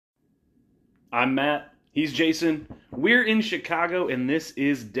I'm Matt. He's Jason. We're in Chicago, and this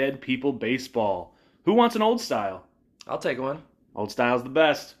is Dead People Baseball. Who wants an old style? I'll take one. Old style's the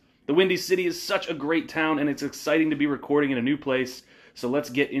best. The Windy City is such a great town, and it's exciting to be recording in a new place. So let's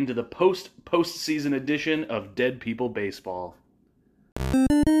get into the postseason edition of Dead People Baseball.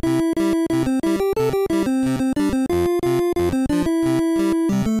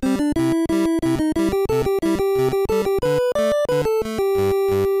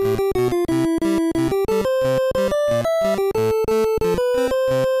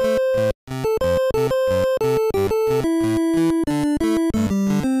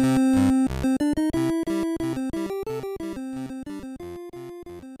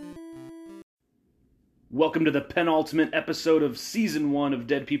 Welcome to the penultimate episode of Season 1 of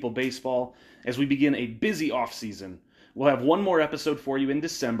Dead People Baseball as we begin a busy offseason. We'll have one more episode for you in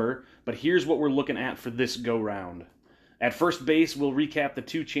December, but here's what we're looking at for this go-round. At first base, we'll recap the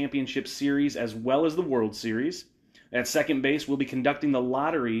two championship series as well as the World Series. At second base, we'll be conducting the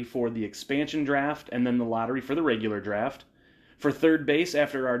lottery for the expansion draft and then the lottery for the regular draft. For third base,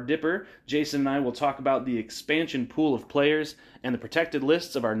 after our dipper, Jason and I will talk about the expansion pool of players and the protected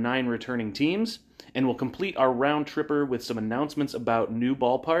lists of our 9 returning teams. And we'll complete our round tripper with some announcements about new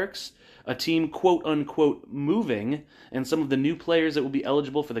ballparks, a team quote-unquote moving, and some of the new players that will be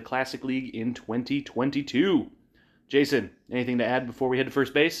eligible for the Classic League in 2022. Jason, anything to add before we head to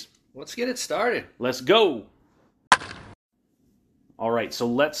first base? Let's get it started. Let's go! All right, so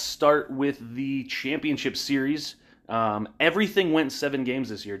let's start with the championship series. Everything went 7 games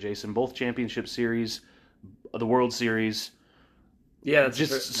this year, Jason. Both championship series, the World Series. Yeah, that's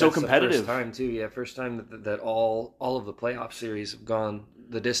just so competitive. The first time too. Yeah, first time that all of the playoff series have gone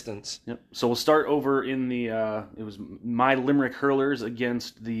the distance. Yep. So we'll start over in the. It was my Limerick Hurlers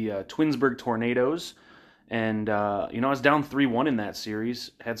against the Twinsburg Tornadoes, and I was down 3-1 in that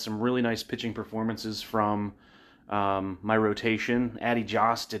series. Had some really nice pitching performances from my rotation. Addy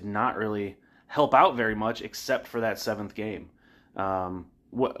Joss did not really help out very much, except for that 7th game.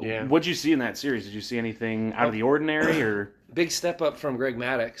 What'd you see in that series? Did you see anything out of the ordinary, or big step up from Greg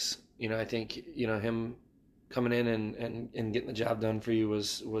Maddux? I think him coming in and getting the job done for you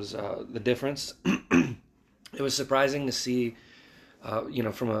was the difference. It was surprising to see,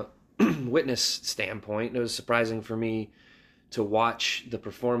 from a witness standpoint. It was surprising for me to watch the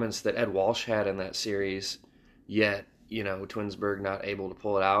performance that Ed Walsh had in that series. Yet, Twinsburg not able to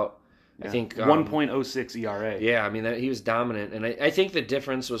pull it out. Yeah. I think 1.06 ERA. Yeah, I mean he was dominant, and I think the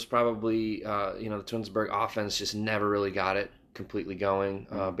difference was probably the Twinsburg offense just never really got it completely going.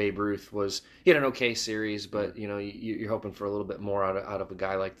 Babe Ruth he had an okay series, but you're hoping for a little bit more out of a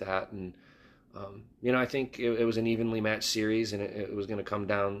guy like that, and I think it was an evenly matched series, and it was going to come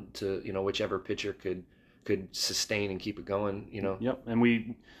down to whichever pitcher could sustain and keep it going. Yep,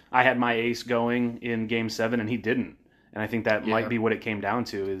 and I had my ace going in Game 7, and he didn't, and I think that might be what it came down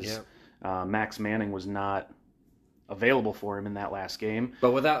to is. Yeah. Max Manning was not available for him in that last game.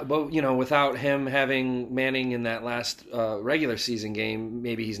 But without him having Manning in that last regular season game,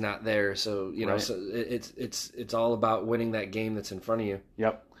 maybe he's not there. So right. So it's all about winning that game that's in front of you.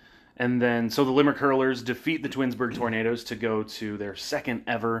 Yep. And then so the Limerick Hurlers defeat the Twinsburg Tornadoes to go to their 2nd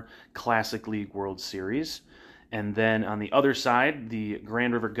ever Classic League World Series. And then on the other side, the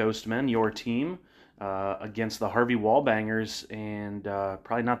Grand River Ghostmen, your team, against the Harvey Wallbangers, and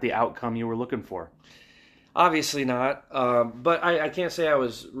probably not the outcome you were looking for. Obviously not, but I can't say I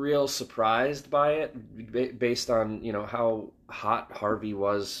was real surprised by it, based on how hot Harvey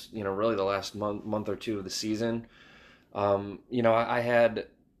was, really the last month or two of the season. I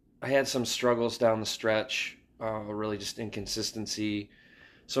had some struggles down the stretch, really just inconsistency.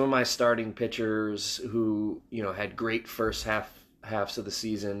 Some of my starting pitchers who had great first halves of the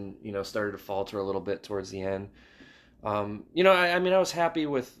season, started to falter a little bit towards the end. I was happy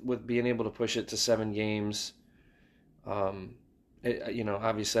with being able to push it to 7 games.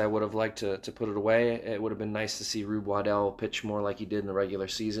 Obviously I would have liked to put it away. It would have been nice to see Rube Waddell pitch more like he did in the regular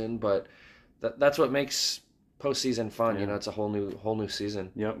season, but that's what makes postseason fun. Yeah. It's a whole new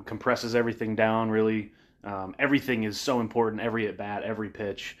season. Yep, compresses everything down. Really, everything is so important. Every at bat, every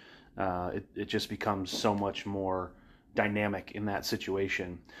pitch, it just becomes so much more dynamic in that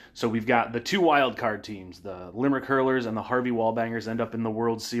situation. So we've got the 2 wild card teams, the Limerick Hurlers and the Harvey Wallbangers, end up in the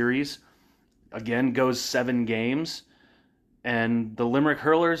World Series. Again, goes 7 games, and the Limerick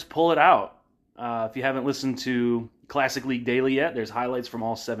Hurlers pull it out. If you haven't listened to Classic League Daily yet, there's highlights from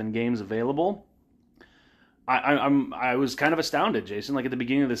all 7 games available. I was kind of astounded, Jason. Like at the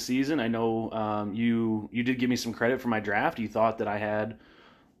beginning of the season, I know you did give me some credit for my draft. You thought that I had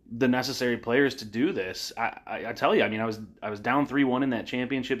the necessary players to do this. I tell you, I mean, I was down 3-1 in that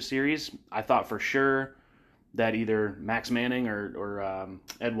championship series. I thought for sure that either Max Manning or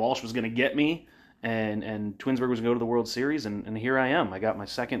Ed Walsh was going to get me, and Twinsburg was going to go to the World Series, and here I am. I got my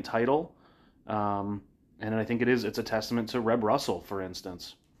second title, and I think it's a testament to Reb Russell, for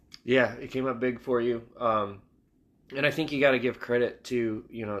instance. Yeah, it came up big for you, and I think you got to give credit to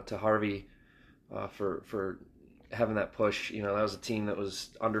Harvey for having that push. That was a team that was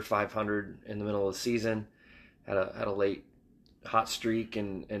under 500 in the middle of the season, had a late hot streak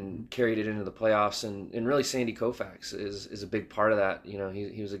and carried it into the playoffs, and really Sandy Koufax is a big part of that.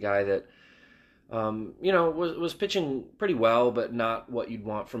 He was a guy that was pitching pretty well, but not what you'd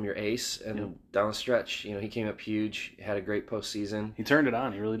want from your ace. And down the stretch, he came up huge, had a great postseason. He turned it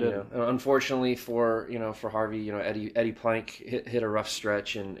on. He really did. Unfortunately for Harvey, Eddie Plank hit a rough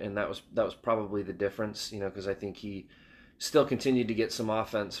stretch, and that was probably the difference. Because I think he still continued to get some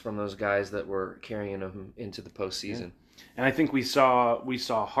offense from those guys that were carrying him into the postseason. Yeah. And I think we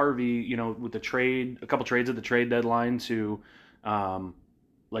saw Harvey, with a couple trades at the trade deadline to.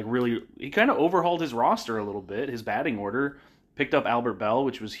 Really, he kind of overhauled his roster a little bit, his batting order, picked up Albert Bell,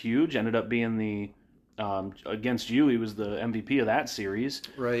 which was huge, ended up being the, against you, he was the MVP of that series.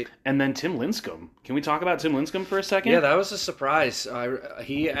 Right. And then Tim Lincecum. Can we talk about Tim Lincecum for a second? Yeah, that was a surprise.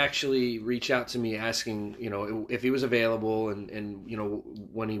 He actually reached out to me asking, if he was available and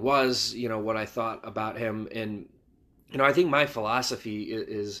when he was, what I thought about him. And, I think my philosophy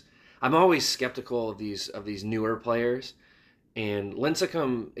is I'm always skeptical of these newer players. And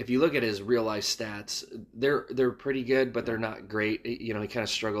Lincecum, if you look at his real life stats, they're pretty good, but they're not great. He kind of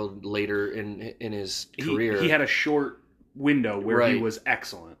struggled later in his career. He had a short window where he was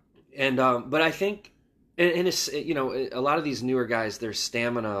excellent. And but I think, and it's a lot of these newer guys, their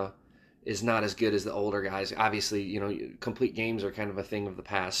stamina is not as good as the older guys. Obviously, complete games are kind of a thing of the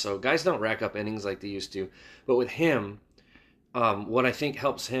past, so guys don't rack up innings like they used to. But with him, what I think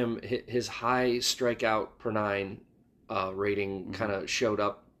helps him, his high strikeout per nine rating kind of showed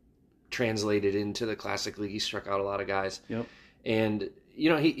up, translated into the Classic League. He struck out a lot of guys. Yep. And,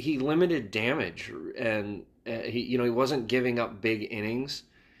 he limited damage, and he wasn't giving up big innings.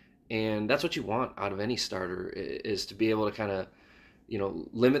 And that's what you want out of any starter, is to be able to kind of,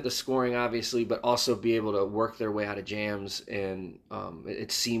 limit the scoring, obviously, but also be able to work their way out of jams. And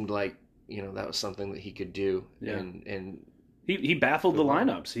it seemed like, that was something that he could do. Yeah. And he baffled the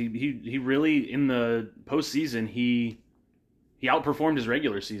lineups. He really, in the postseason, he outperformed his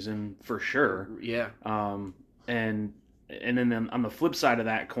regular season for sure. Yeah. And then on the flip side of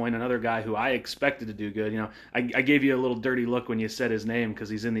that coin, another guy who I expected to do good. I gave you a little dirty look when you said his name because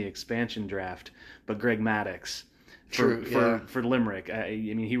he's in the expansion draft. But Greg Maddux for Limerick. I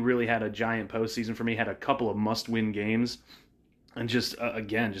mean, he really had a giant postseason for me. Had a couple of must-win games, and just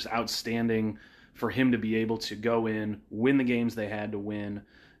outstanding for him to be able to go in, win the games they had to win,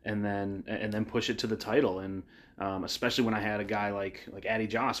 and then push it to the title. And especially when I had a guy like Addy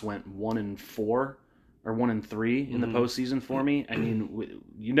Joss went 1-4 or 1-3 in the postseason for me. I mean,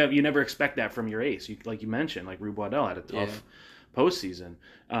 you never expect that from your ace. Like you mentioned, like Rube Waddell had a tough postseason.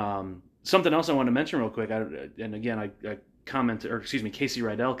 Something else I want to mention real quick, I commented, or excuse me, Casey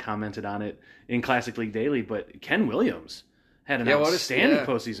Rydell commented on it in Classic League Daily, but Ken Williams had an outstanding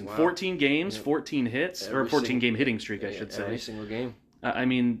postseason. Wow. 14 games, 14 hits, or 14-game hitting streak, I should say. Every single game. I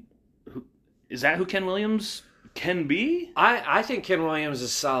mean, is that who Ken Williams can be? I think Ken Williams is a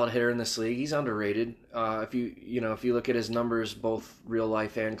solid hitter in this league. He's underrated. If you look at his numbers, both real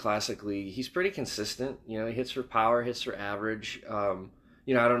life and Classic League, he's pretty consistent. He hits for power, hits for average.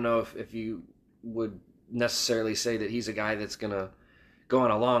 I don't know if you would necessarily say that he's a guy that's gonna go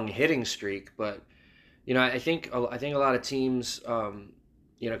on a long hitting streak, but I think a lot of teams, kind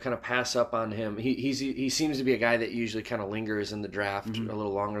of pass up on him. He seems to be a guy that usually kind of lingers in the draft a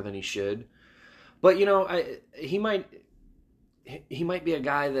little longer than he should. But he might be a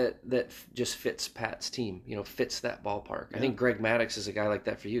guy that just fits Pat's team. Fits that ballpark. Yeah. I think Greg Maddux is a guy like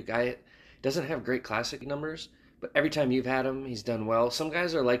that for you. Guy doesn't have great classic numbers, but every time you've had him, he's done well. Some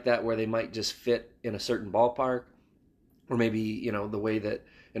guys are like that where they might just fit in a certain ballpark, or maybe the way that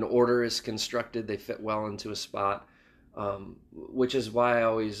an order is constructed, they fit well into a spot, which is why I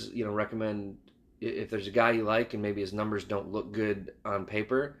always, recommend, if there's a guy you like and maybe his numbers don't look good on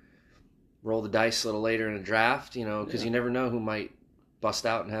paper, roll the dice a little later in a draft, because you never know who might bust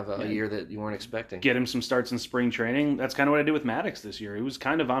out and have a year that you weren't expecting. Get him some starts in spring training. That's kind of what I did with Maddux this year. He was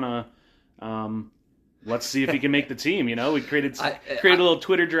kind of on a... let's see if he can make the team. We created a little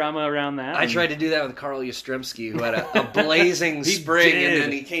Twitter drama around that. I tried to do that with Carl Yastrzemski, who had a blazing spring, and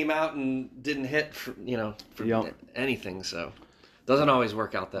then he came out and didn't hit for anything. So doesn't always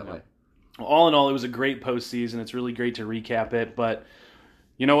work out that way. Well, all in all, it was a great postseason. It's really great to recap it. But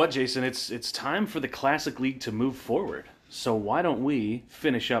you know what, Jason? It's time for the Classic League to move forward. So why don't we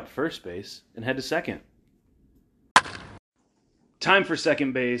finish up first base and head to second? Time for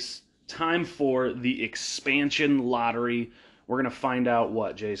second base. Time for the expansion lottery. We're going to find out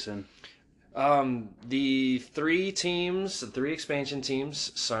what, Jason? The three expansion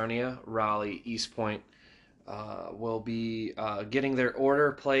teams, Sarnia, Raleigh, East Point, will be getting their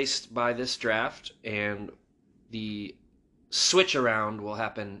order placed by this draft, and the switch around will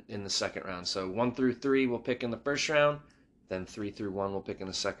happen in the second round. So 1 through 3 will pick in the first round, then 3 through 1 will pick in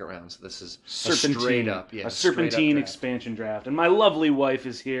the second round. So this is a serpentine expansion draft. And my lovely wife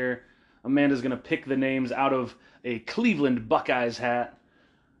is here. Amanda's going to pick the names out of a Cleveland Buckeyes hat.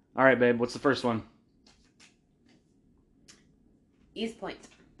 All right, babe, what's the first one? East Point.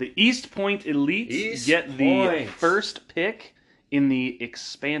 The East Point Elites get the first pick in the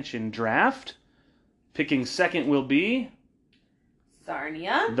expansion draft. Picking second will be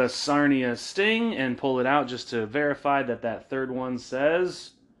Sarnia. The Sarnia Sting, and pull it out just to verify that third one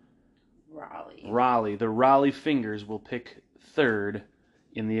says Raleigh. The Raleigh Fingers will pick third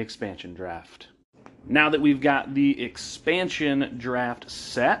in the expansion draft. Now that we've got the expansion draft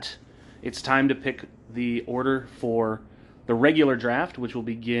set, it's time to pick the order for the regular draft, which will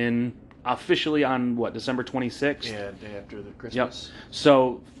begin officially on, December 26th? Yeah, day after the Christmas. Yep.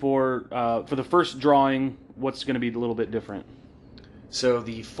 So for the first drawing, what's going to be a little bit different? So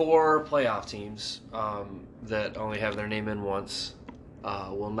the 4 playoff teams that only have their name in once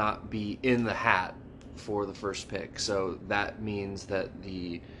will not be in the hat for the first pick. So that means that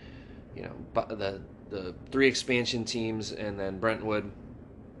the 3 expansion teams, and then Brentwood,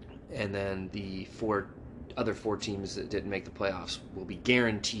 and then the other 4 teams that didn't make the playoffs will be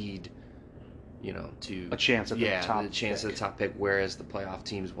guaranteed, to a chance at the top. The chance at the top pick. Whereas the playoff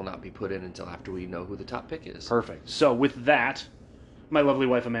teams will not be put in until after we know who the top pick is. Perfect. So with that, my lovely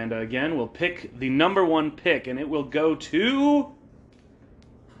wife Amanda again will pick the number 1 pick, and it will go to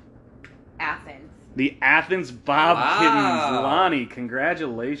Athens. The Athens Bobkittens. Lonnie,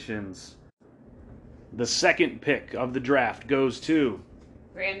 congratulations. The second pick of the draft goes to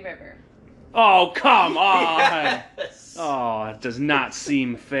Grand River. Oh, come on. Yes. Oh, it does not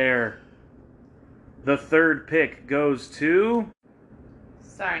seem fair. The third pick goes to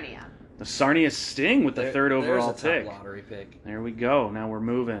Sarnia. the Sarnia Sting with the third overall there's a pick. top lottery pick. There we go. Now we're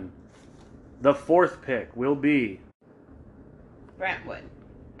moving. The fourth pick will be Brentwood.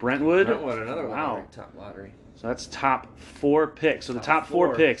 Brentwood. Another Wow. top lottery. So that's top 4 picks. So the top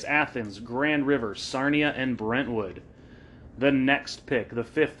 4 picks, Athens, Grand River, Sarnia, and Brentwood. The next pick, the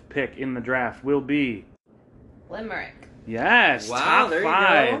 5th pick in the draft, will be Limerick. Yes, Wow, top there you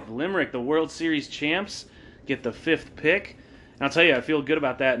 5. go. Limerick, the World Series champs, get the 5th pick. And I'll tell you, I feel good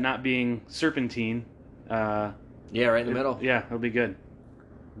about that not being serpentine. Yeah, right in the middle. Yeah, it'll be good.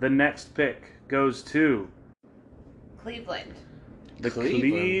 The next pick goes to Cleveland. the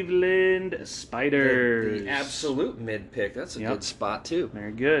Cleveland Spiders. The absolute mid pick. That's a good spot, too.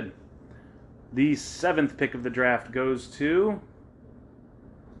 Very good. The 7th pick of the draft goes to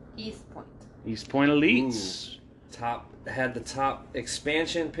East Point. East Point Elites. Had the top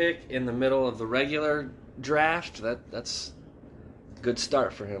expansion pick in the middle of the regular draft. That's a good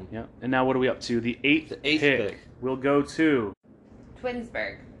start for him. Yeah. And now what are we up to? The 8th pick will go to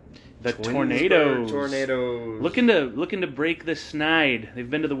Twinsburg. the Tornadoes. Tornadoes. Looking to break the snide. They've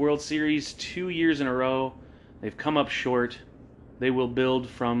been to the World Series 2 years in a row. They've come up short. They will build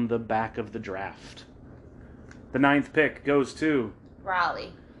from the back of the draft. The 9th pick goes to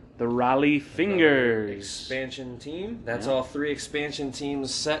Raleigh. the Raleigh Fingers. Expansion team. That's all 3 expansion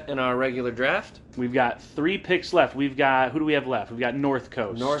teams set in our regular draft. We've got 3 picks left. Who do we have left? We've got North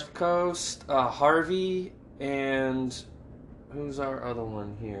Coast. North Coast, Harvey, and who's our other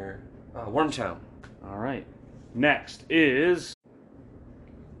one here? Wormtown. All right. Next is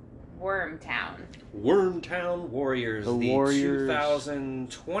Wormtown Warriors. The Warriors.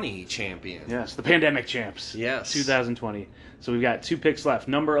 2020 champions. Yes, the pandemic champs. Yes. 2020. So we've got 2 picks left.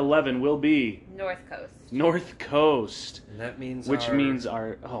 Number 11 will be North Coast. North Coast, And that means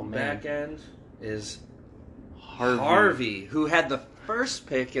our back end is Harvey, who had the first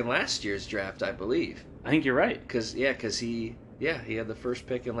pick in last year's draft, I believe. I think you're right. Because he had the first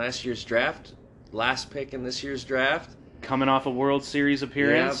pick in last year's draft, last pick in this year's draft. Coming off a World Series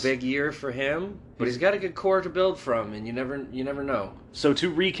appearance. Yeah, big year for him. But he's got a good core to build from, and you never know. So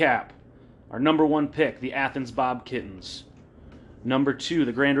to recap, our number 1 pick, the Athens Bobkittens. Number 2,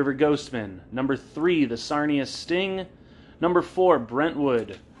 the Grand River Ghostmen. Number 3, the Sarnia Sting. Number 4,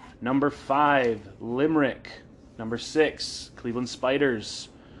 Brentwood. Number 5, Limerick. Number 6, Cleveland Spiders.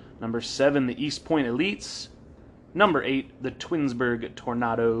 Number 7, the East Point Elites. Number 8, the Twinsburg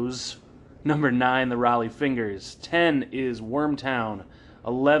Tornadoes. Number 9, the Raleigh Fingers. 10 is Wormtown.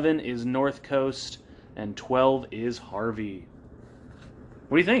 11 is North Coast. And 12 is Harvey.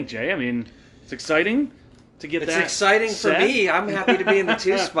 What do you think, Jay? I mean, it's exciting to get that. It's exciting set. for me. I'm happy to be in the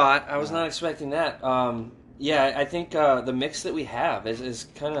 2 spot. I was not expecting that. Yeah, I think the mix that we have is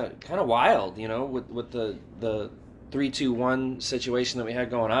kind of wild. You know, with the 3-2-1 situation that we had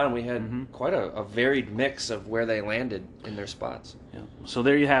going on, we had quite a varied mix of where they landed in their spots. Yeah. So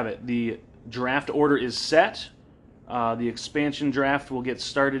there you have it. The draft order is set. The expansion draft will get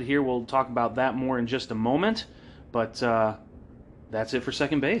started here. We'll talk about that more in just a moment. But that's it for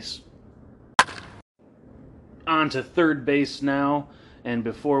second base. On to third base now. And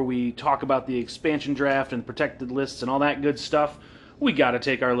before we talk about the expansion draft and protected lists and all that good stuff, we got to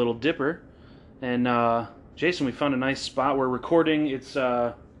take our little dipper. And Jason, we found a nice spot. We're recording. It's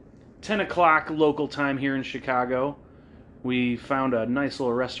 10 o'clock local time here in Chicago. We found a nice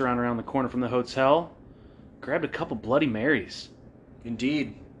little restaurant around the corner from the hotel. Grabbed a couple Bloody Marys.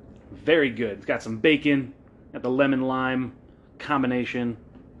 Indeed. Very good. It's got some bacon, got the lemon lime combination.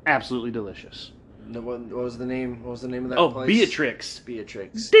 Absolutely delicious. What was the name? What was the name of that place? Beatrix.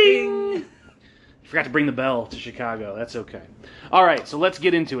 Beatrix. Ding! Forgot to bring the bell to Chicago. That's okay. All right, so let's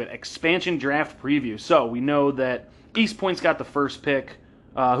get into it. Expansion draft preview. So we know that East Point's got the first pick.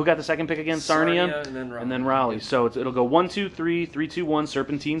 Who got the second pick again? Sarnia and then Raleigh. So it'll go 1-2-3, 3-2-1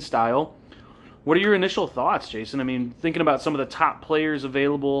 serpentine style. What are your initial thoughts, Jason? I mean, thinking about some of the top players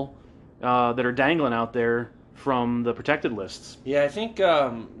available that are dangling out there from the protected lists. Yeah, I think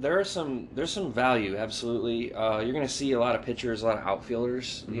there's some value. Absolutely, you're going to see a lot of pitchers, a lot of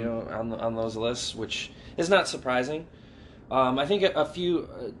outfielders, you know, on those lists, which is not surprising. I think a few,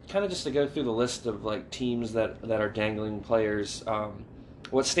 kind of just to go through the list of like teams that are dangling players.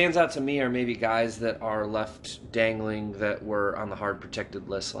 What stands out to me are maybe guys that are left dangling that were on the hard protected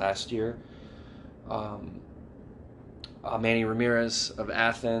list last year. Manny Ramirez of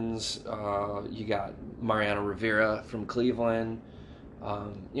Athens. You got Mariano Rivera from Cleveland.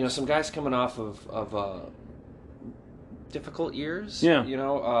 You know, some guys coming off of difficult years. Yeah. You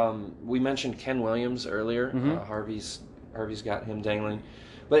know, we mentioned Ken Williams earlier. Harvey's got him dangling.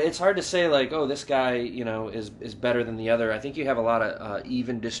 But it's hard to say, like, oh, this guy, you know, is better than the other. I think you have a lot of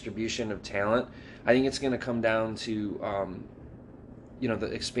even distribution of talent. I think it's going to come down to, you know, the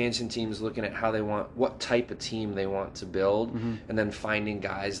expansion teams looking at how they want, what type of team they want to build, and then finding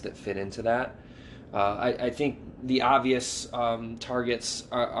guys that fit into that. I think the obvious targets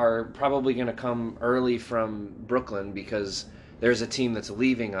are probably going to come early from Brooklyn because there's a team that's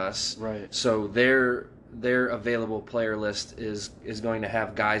leaving us. Right. So their available player list is going to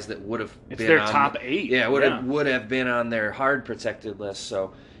have guys that would have been their on, top 8. Yeah, would have been on their hard protected list.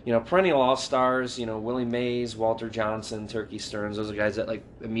 So, you know, perennial all-stars, you know, Willie Mays, Walter Johnson, Turkey Stearns, those are guys that like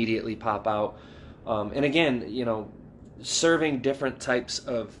immediately pop out. And again, you know, serving different types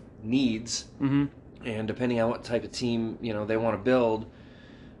of needs, and depending on what type of team, you know, they want to build,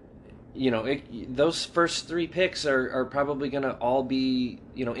 you know, those first 3 picks are probably going to all be,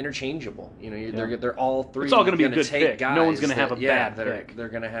 you know, interchangeable. You know, they're all 3. It's all going to be a good pick. Guys no one's going to have a bad pick. They're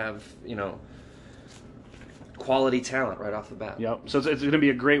going to have, you know, quality talent right off the bat. Yep. So it's going to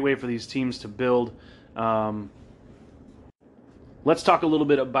be a great way for these teams to build. Let's talk a little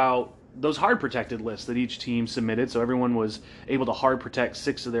bit about those hard protected lists that each team submitted. So everyone was able to hard protect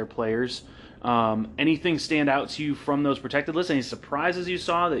 6 of their players. Anything stand out to you from those protected lists? Any surprises you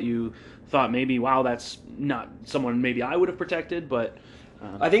saw that you thought maybe, wow, that's not someone maybe I would have protected, but...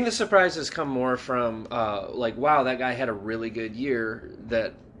 I think the surprises come more from, like, wow, that guy had a really good year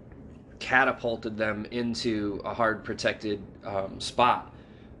that catapulted them into a hard protected spot.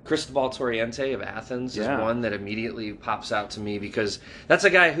 Cristobal Toriente of Athens is one that immediately pops out to me because that's a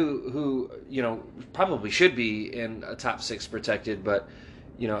guy who you know, probably should be in a top 6 protected, but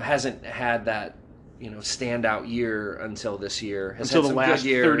you know, hasn't had that, you know, standout year until this year. Until the last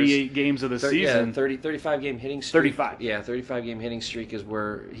 38 games of the season. Yeah, 35 game hitting streak. 35. Yeah, 35 game hitting streak is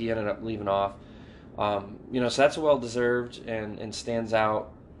where he ended up leaving off. You know, so that's well deserved and stands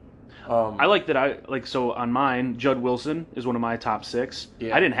out. I like that. So on mine, Judd Wilson is one of my top 6.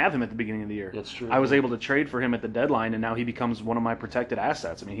 Yeah. I didn't have him at the beginning of the year. That's true. I was able to trade for him at the deadline, and now he becomes one of my protected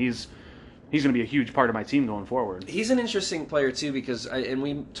assets. I mean, he's going to be a huge part of my team going forward. He's an interesting player too because, and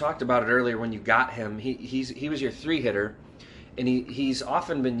we talked about it earlier when you got him. He was your 3 hitter, and he's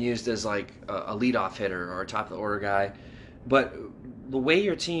often been used as like a leadoff hitter or a top of the order guy, but the way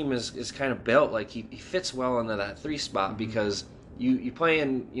your team is kind of built, like he fits well into that 3 spot because you play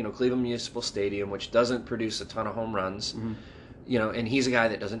in Cleveland Municipal Stadium, which doesn't produce a ton of home runs. Mm-hmm. And he's a guy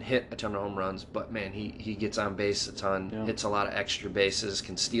that doesn't hit a ton of home runs, but man, he gets on base a ton, hits a lot of extra bases,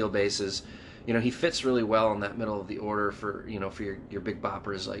 can steal bases. He fits really well in that middle of the order for your big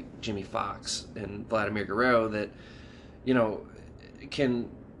boppers like Jimmy Fox and Vladimir Guerrero that can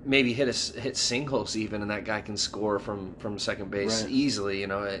maybe hit singles even, and that guy can score from second base easily.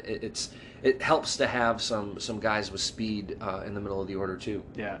 It helps to have some guys with speed in the middle of the order too.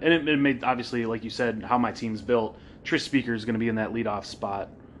 Yeah, and it made, obviously, like you said, how my team's built. Tris Speaker is going to be in that leadoff spot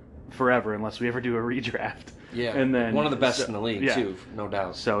forever unless we ever do a redraft. Yeah, and then one of the best in the league too, no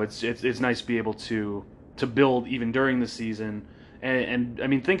doubt. So it's nice to be able to build even during the season, and I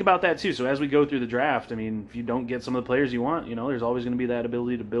mean, think about that too. So as we go through the draft, I mean, if you don't get some of the players you want, there's always going to be that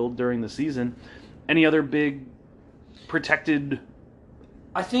ability to build during the season. Any other big protected?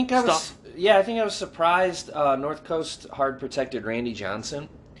 I think I was surprised. North Coast hard protected Randy Johnson,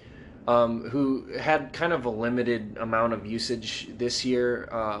 who had kind of a limited amount of usage this year,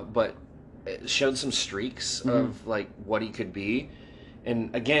 but showed some streaks of like what he could be.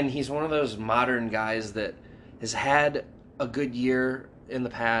 And again, he's one of those modern guys that has had a good year in the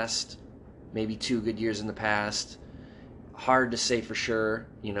past, maybe 2 good years in the past. Hard to say for sure,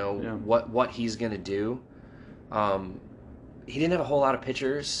 what he's going to do. He didn't have a whole lot of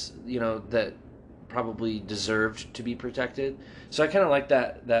pitchers, that probably deserved to be protected. So I kind of like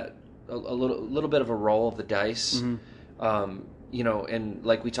that a little bit of a roll of the dice. And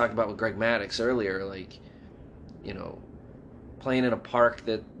like we talked about with Greg Maddux earlier, like, playing in a park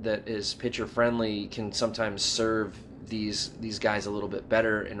that is pitcher friendly can sometimes serve these guys a little bit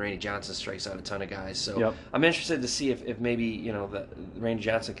better, and Randy Johnson strikes out a ton of guys. So I'm interested to see if maybe that Randy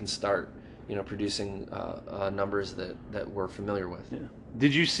Johnson can start producing numbers that we're familiar with. Yeah.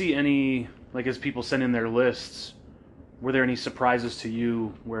 Did you see any, like, as people send in their lists, were there any surprises to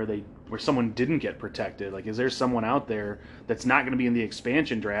you where someone didn't get protected? Like, is there someone out there that's not going to be in the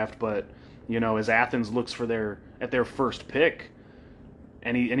expansion draft, but as Athens looks for at their first pick,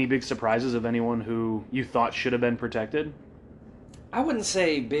 any big surprises of anyone who you thought should have been protected? I wouldn't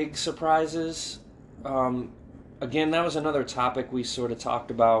say big surprises. Again, that was another topic we sort of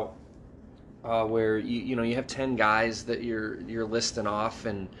talked about, where you have 10 guys that you're listing off,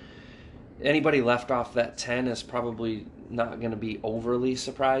 and anybody left off that 10 is probably not going to be overly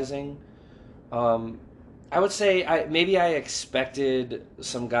surprising. I would say I expected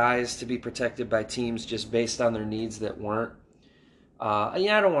some guys to be protected by teams just based on their needs that weren't. I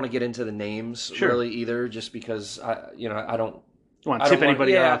don't want to get into the names really either, just because I don't want to tip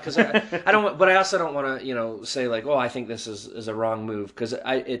anybody off. Yeah, because I don't. But I also don't want to say like, oh, I think this is a wrong move, because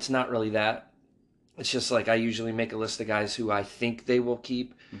it's not really that. It's just like I usually make a list of guys who I think they will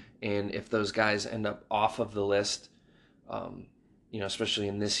keep, and if those guys end up off of the list, especially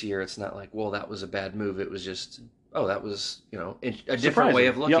in this year, it's not like, well, that was a bad move. It was just, oh, that was a different surprising way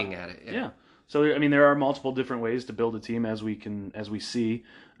of looking at it. Yeah. So I mean, there are multiple different ways to build a team as we see,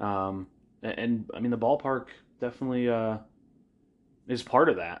 and I mean the ballpark definitely is part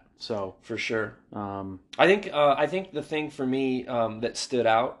of that. So for sure, I think the thing for me that stood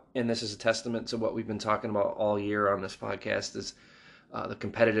out, and this is a testament to what we've been talking about all year on this podcast, is the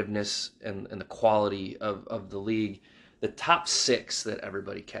competitiveness and the quality of the league. The top 6 that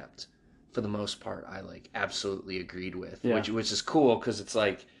everybody kept, for the most part, I absolutely agreed with, which is cool, because it's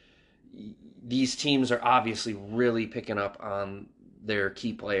like these teams are obviously really picking up on their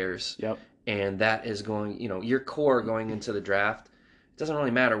key players. Yep. And that is going, your core going into the draft. It doesn't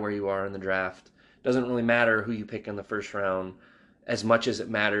really matter where you are in the draft. It doesn't really matter who you pick in the first round, as much as it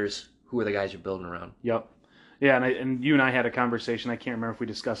matters who are the guys you're building around. Yep. Yeah, and you and I had a conversation. I can't remember if we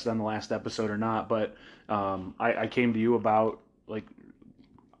discussed it on the last episode or not, but I came to you about,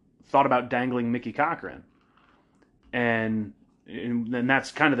 thought about dangling Mickey Cochran. And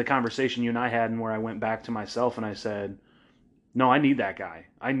that's kind of the conversation you and I had, and where I went back to myself and I said, no, I need that guy.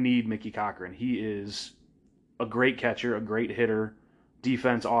 I need Mickey Cochran. He is a great catcher, a great hitter,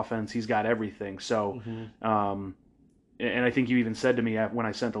 defense, offense. He's got everything. So, and I think you even said to me when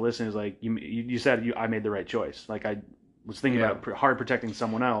I sent the list, it was like, you said I made the right choice. Like, I was thinking about hard protecting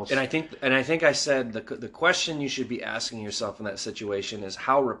someone else. And I think I said the question you should be asking yourself in that situation is,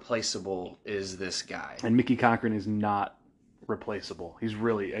 how replaceable is this guy? And Mickey Cochran is not replaceable. He's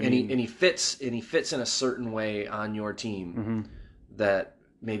really, and he fits in a certain way on your team that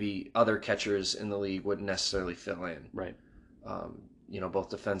maybe other catchers in the league wouldn't necessarily fill in. Right. Both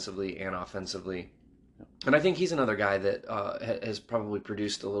defensively and offensively. And I think he's another guy that has probably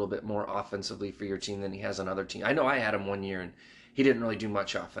produced a little bit more offensively for your team than he has on other teams. I know I had him one year, and he didn't really do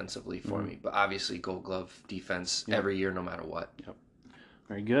much offensively for Mhm. me. But obviously, Gold Glove defense Yep. every year, no matter what.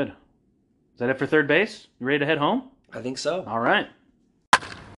 Very good. Is that it for third base? You ready to head home? I think so. All right.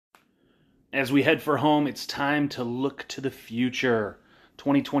 As we head for home, it's time to look to the future.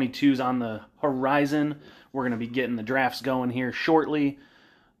 2022 is on the horizon. We're going to be getting the drafts going here shortly.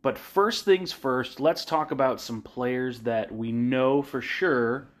 But first things first, let's talk about some players that we know for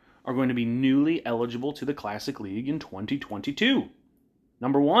sure are going to be newly eligible to the Classic League in 2022.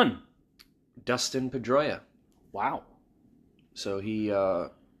 Number 1. Dustin Pedroia. Wow. So he, and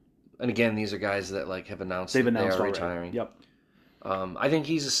again, these are guys that like have announced They've that announced they are already. retiring. Yep. I think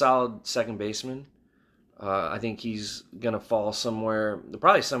he's a solid second baseman. I think he's gonna fall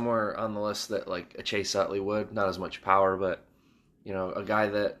probably somewhere on the list that like a Chase Utley would. Not as much power, but a guy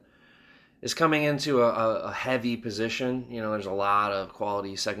that is coming into a heavy position. There's a lot of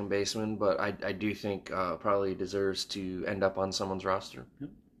quality second basemen, but I do think probably deserves to end up on someone's roster. Yep.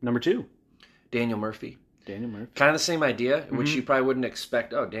 Number 2. Daniel Murphy. Daniel Murphy. Kind of the same idea, which Mhm. you probably wouldn't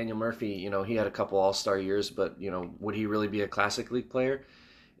expect. Oh, Daniel Murphy, he had a couple All-Star years, but, would he really be a Classic League player?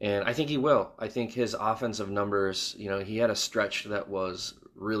 And I think he will. I think his offensive numbers, he had a stretch that was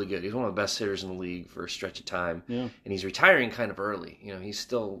really good. He's one of the best hitters in the league for a stretch of time. Yeah. And he's retiring kind of early. He's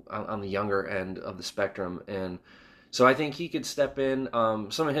still on the younger end of the spectrum. And so I think he could step in.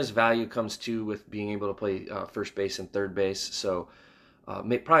 Some of his value comes too with being able to play first base and third base. So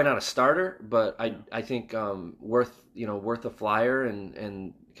probably not a starter, but I think worth a flyer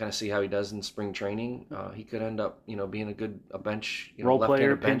and kind of see how he does in spring training. He could end up being a bench Role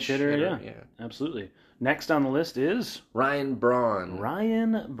player, left-handed pinch hitter, yeah. Absolutely. Next on the list is Ryan Braun.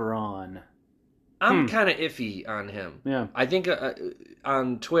 Ryan Braun. I'm kind of iffy on him. Yeah. I think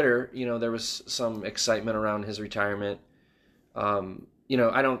on Twitter, there was some excitement around his retirement. I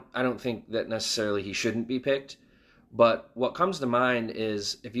don't think that necessarily he shouldn't be picked. But what comes to mind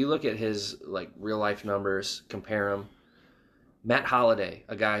is if you look at his like real life numbers, compare him. Matt Holliday,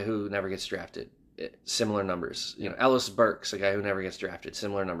 a guy who never gets drafted, similar numbers. Ellis Burks, a guy who never gets drafted,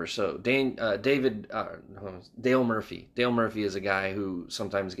 similar numbers. So Dale Murphy. Dale Murphy is a guy who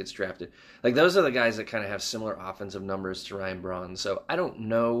sometimes gets drafted. Like those are the guys that kind of have similar offensive numbers to Ryan Braun. So I don't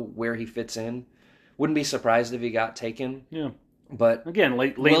know where he fits in. Wouldn't be surprised if he got taken. Yeah. But Again,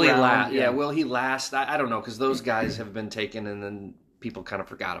 late will he round. last? Yeah, will he last? I don't know, because those guys have been taken and then people kind of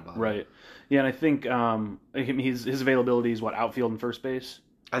forgot about him. Right. Yeah, and I think his availability is outfield and first base.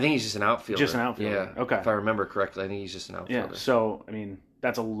 I think he's just an outfielder. Just an outfielder. Yeah. Okay. If I remember correctly, I think he's just an outfielder. Yeah. So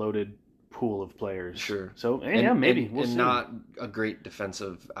that's a loaded pool of players. Sure. So maybe we'll see. Not a great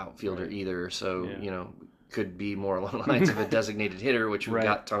defensive outfielder Right. either. So Yeah. could be more along the lines of a designated hitter, which we've Right.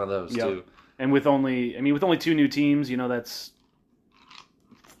 got a ton of those Yep. too. And with only 2 new teams, that's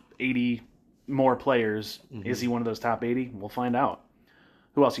 80 more players. Mhm. Is he one of those top 80? We'll find out.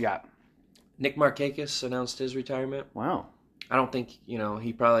 Who else you got? Nick Markakis announced his retirement. Wow. I don't think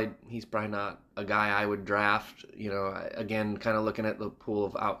he's probably not a guy I would draft. Again, kind of looking at the pool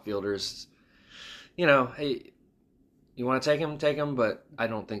of outfielders. Hey, you want to take him, but I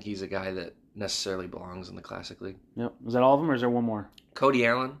don't think he's a guy that necessarily belongs in the Classic League. Yep. Is that all of them, or is there one more? Cody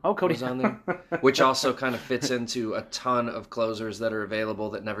Allen. Oh, Cody was on there, which also kind of fits into a ton of closers that are available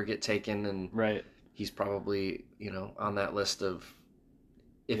that never get taken, and Right. he's probably on that list of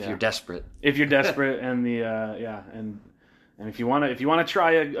if Yeah. you're desperate. If you're desperate, and and if you want to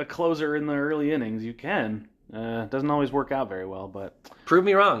try a closer in the early innings, you can. It doesn't always work out very well, but Prove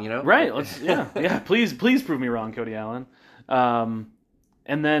me wrong, right. Please prove me wrong, Cody Allen.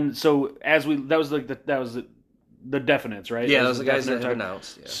 And then so that was the definites, right? Yeah, Those those are are the guys that definite have type.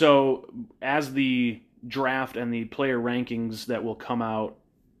 announced. Yeah. So as the draft and the player rankings that will come out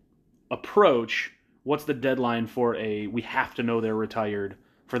approach, what's the deadline for we have to know they're retired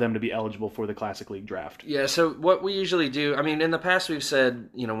for them to be eligible for the Classic League draft? Yeah, so what we usually do, I mean, in the past we've said,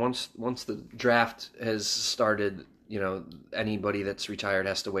 once the draft has started, anybody that's retired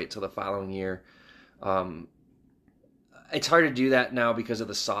has to wait till the following year. It's hard to do that now because of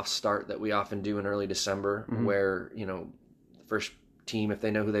the soft start that we often do in early December, Mhm. where, the first team, if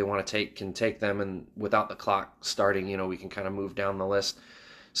they know who they want to take, can take them, and without the clock starting, we can kind of move down the list.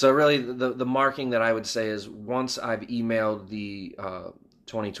 So really, the marking that I would say is once I've emailed the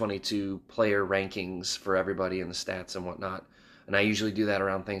 2022 player rankings for everybody and the stats and whatnot, and I usually do that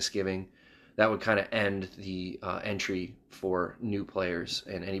around Thanksgiving, that would kind of end the entry for new players,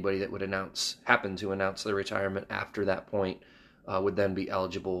 and anybody that would happen to announce their retirement after that point would then be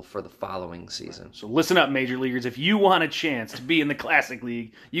eligible for the following season. So listen up, Major Leaguers. If you want a chance to be in the Classic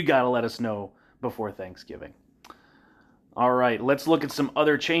League, you got to let us know before Thanksgiving. All right, let's look at some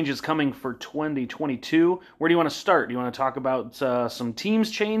other changes coming for 2022. Where do you want to start? Do you want to talk about some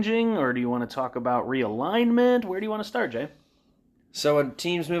teams changing, or do you want to talk about realignment? Where do you want to start, Jay? So a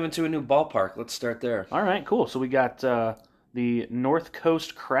team's moving to a new ballpark. Let's start there. All right, cool. So we got the North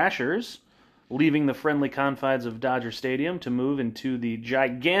Coast Crashers leaving the friendly confines of Dodger Stadium to move into the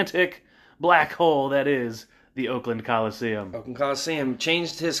gigantic black hole that is the Oakland Coliseum. Oakland Coliseum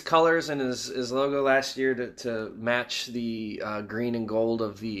changed his colors and his logo last year to match the green and gold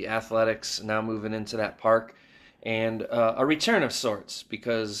of the Athletics, now moving into that park. And a return of sorts,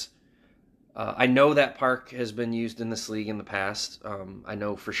 because I know that park has been used in this league in the past. I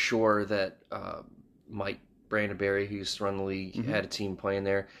know for sure that Mike Brandenberry, who used to run the league, had a team playing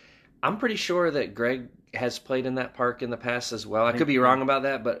there. I'm pretty sure that Greg has played in that park in the past as well. I could be wrong about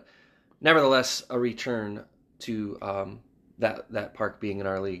that, but nevertheless, a return to that park being in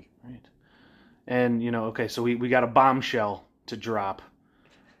our league. Right. And, okay, so we got a bombshell to drop.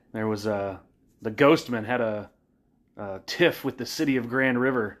 There was the Ghostman had a tiff with the city of Grand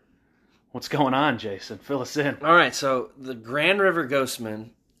River. What's going on, Jason? Fill us in. All right, so the Grand River Ghostman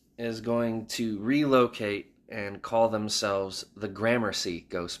is going to relocate and call themselves the Gramercy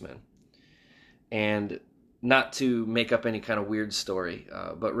Ghostmen. And not to make up any kind of weird story,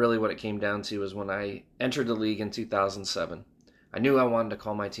 but really what it came down to was when I entered the league in 2007, I knew I wanted to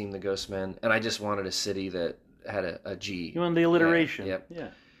call my team the Ghostmen, and I just wanted a city that had a G. You wanted the alliteration. Yep. Yeah.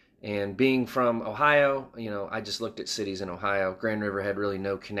 And being from Ohio, I just looked at cities in Ohio. Grand River had really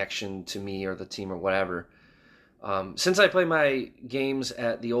no connection to me or the team or whatever. Since I play my games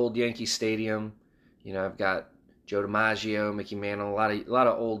at the old Yankee Stadium, I've got Joe DiMaggio, Mickey Mantle, a lot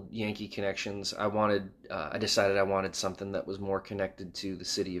of old Yankee connections. I decided I wanted something that was more connected to the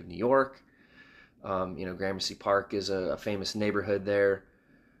city of New York. Gramercy Park is a famous neighborhood there,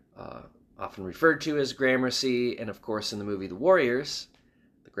 often referred to as Gramercy, and of course in the movie The Warriors,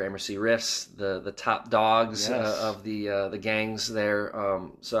 the Gramercy Riffs, the top dogs of the gangs there.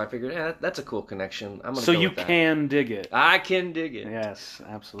 So I figured, that's a cool connection. I'm gonna so go you with that. can dig it. I can dig it. Yes,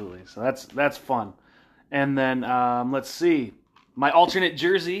 absolutely. So that's fun. And then let's see, my alternate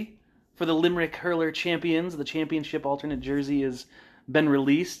jersey for the Limerick Hurler Champions. The championship alternate jersey has been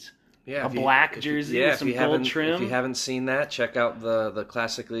released. Yeah, black jersey with some gold trim. If you haven't seen that, check out the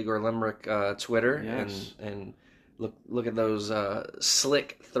Classic League or Limerick Twitter and look at those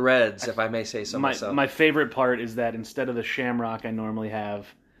slick threads, if I may say so myself. My favorite part is that instead of the shamrock I normally have,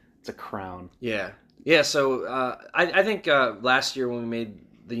 it's a crown. Yeah. So I think last year when we made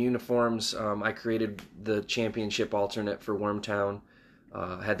the uniforms, I created the championship alternate for Wormtown.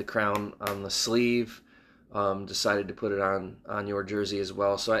 Had the crown on the sleeve. Decided to put it on your jersey as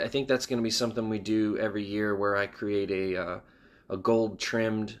well. So I think that's going to be something we do every year, where I create a gold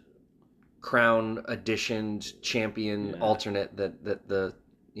trimmed crown editioned champion alternate that the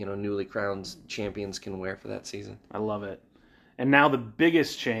newly crowned champions can wear for that season. I love it. And now the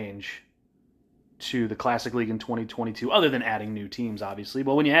biggest change to the Classic League in 2022, other than adding new teams, obviously.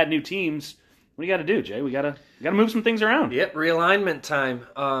 But when you add new teams, what do you got to do, Jay? We gotta move some things around. Yep, realignment time.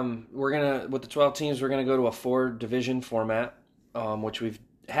 With the 12 teams, we're gonna go to a 4-division format, which we've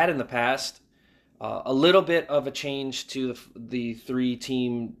had in the past. A little bit of a change to the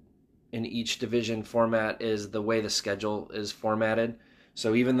 3-team in each division format is the way the schedule is formatted.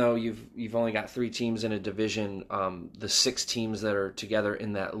 So even though you've only got 3 teams in a division, the 6 teams that are together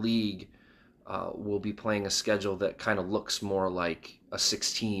in that league will be playing a schedule that kind of looks more like a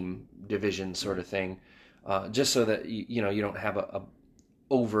 6-team division sort of thing, just so that you don't have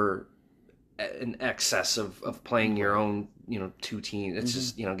an excess of playing your own 2 teams. It's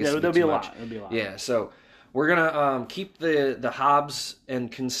just gets there'll be a lot. Yeah, so we're gonna keep the Hobbs and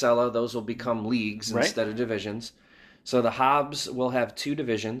Kinsella. Those will become leagues instead of divisions. So the Hobbs will have 2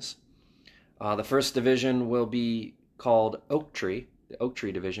 divisions. The first division will be called Oak Tree, the Oak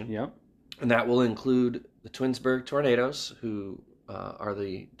Tree division. Yep. And that will include the Twinsburg Tornadoes, who are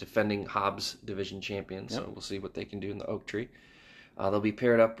the defending Hobbs division champions. Yep. So we'll see what they can do in the Oak Tree. They'll be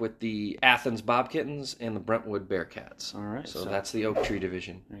paired up with the Athens Bobkittens and the Brentwood Bearcats. All right. So that's the Oak Tree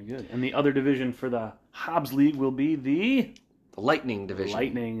division. Very good. And the other division for the Hobbs League will be the Lightning division.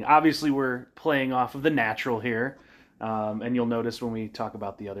 Lightning. Obviously, we're playing off of the natural here. And you'll notice when we talk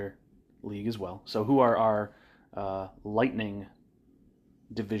about the other league as well. So who are our Lightning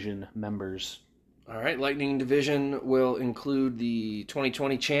division members? All right, Lightning division will include the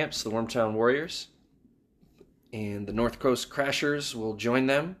 2020 champs, the Wormtown Warriors, and the North Coast Crashers will join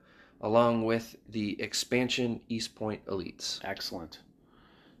them, along with the expansion East Point Elites. Excellent.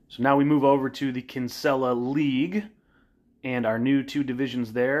 So now we move over to the Kinsella League, and our new 2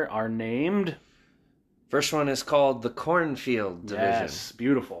 divisions there are named First one is called the Cornfield Division. Yes,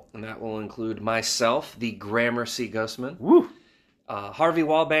 beautiful. And that will include myself, the Gramercy Ghostman. Woo! Harvey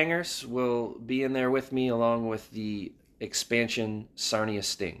Wallbangers will be in there with me, along with the expansion Sarnia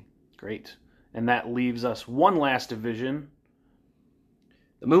Sting. Great. And that leaves us one last division.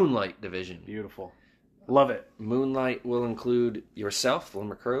 The Moonlight Division. Beautiful. Love it. Moonlight will include yourself, the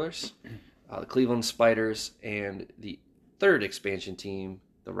Limerick Curlers, the Cleveland Spiders, and the third expansion team,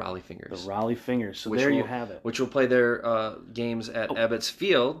 the Raleigh Fingers. The Raleigh Fingers. So there you have it. Which will play their games at Ebbets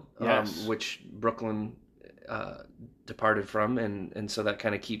Field, Yes. which Brooklyn departed from, and so that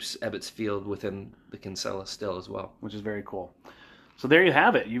kind of keeps Ebbets Field within the Kinsella still as well. Which is very cool. So there you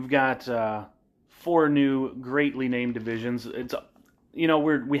have it. You've got 4 new, greatly named divisions. It's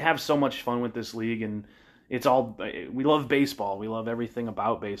we have so much fun with this league, and we love baseball. We love everything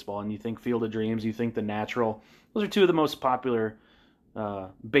about baseball. And you think Field of Dreams, you think The Natural. Those are 2 of the most popular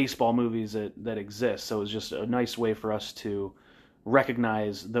baseball movies that exist. So it's just a nice way for us to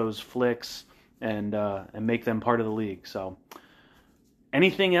recognize those flicks and make them part of the league. So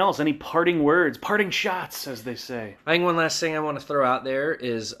anything else? Any parting words? Parting shots, as they say. I think one last thing I want to throw out there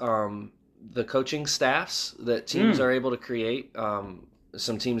is the coaching staffs that teams are able to create.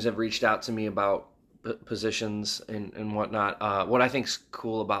 Some teams have reached out to me about positions and whatnot. What I think's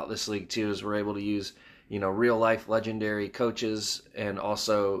cool about this league too is we're able to use real life legendary coaches and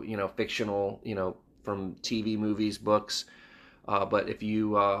also fictional from TV, movies, books. But if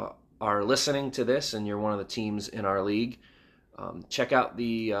you are listening to this and you're one of the teams in our league, check out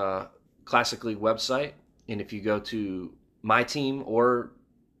the Classic League website. And if you go to my team or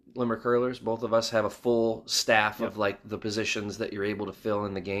Limerick Curlers, both of us have a full staff of the positions that you're able to fill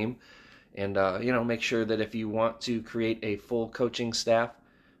in the game. And, make sure that if you want to create a full coaching staff,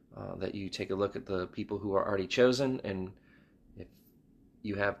 that you take a look at the people who are already chosen. And if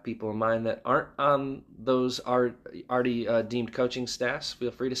you have people in mind that aren't on those already deemed coaching staffs,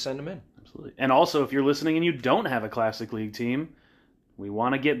 feel free to send them in. Absolutely. And also, if you're listening and you don't have a Classic League team, we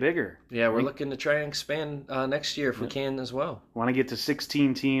want to get bigger. Yeah, we're looking to try and expand next year if we can as well. We want to get to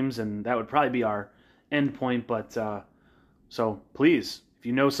 16 teams, and that would probably be our end point. But so please, if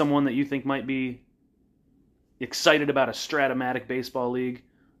you know someone that you think might be excited about a Stratomatic baseball league,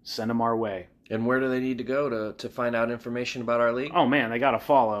 send them our way. And where do they need to go to find out information about our league? Oh, man, they got to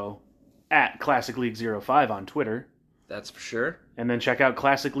follow at Classic League 05 on Twitter. That's for sure. And then check out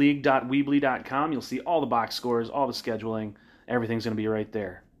classicleague.weebly.com. You'll see all the box scores, all the scheduling. Everything's going to be right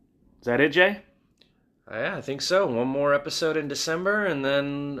there. Is that it, Jay? Yeah, I think so. One more episode in December, and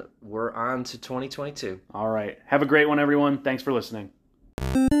then we're on to 2022. All right. Have a great one, everyone. Thanks for listening.